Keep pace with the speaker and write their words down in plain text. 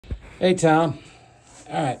Hey, Tom.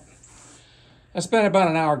 All right. I spent about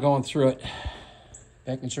an hour going through it,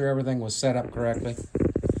 making sure everything was set up correctly.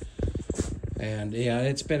 And yeah,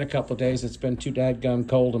 it's been a couple of days. It's been too dadgum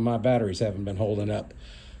cold and my batteries haven't been holding up.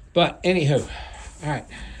 But anywho, all right.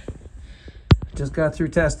 Just got through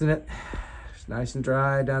testing it. It's nice and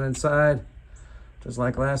dry down inside, just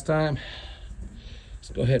like last time. Let's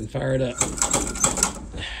go ahead and fire it up.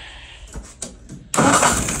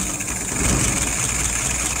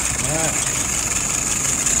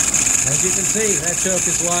 As you can see, that choke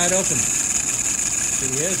is wide open. She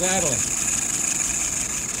is idling.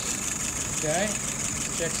 Okay,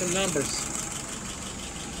 let's check some numbers.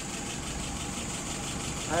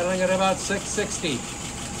 Idling at about 660.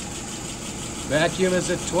 Vacuum is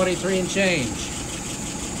at 23 and change.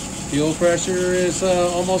 Fuel pressure is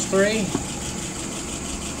almost 3.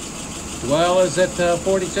 Dwell is at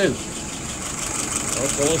 42. I'll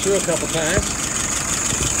pull it through a couple times.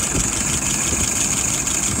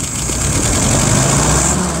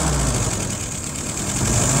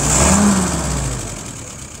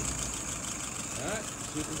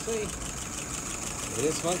 As you can see, it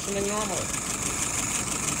is functioning normally.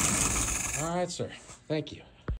 All right, sir. Thank you.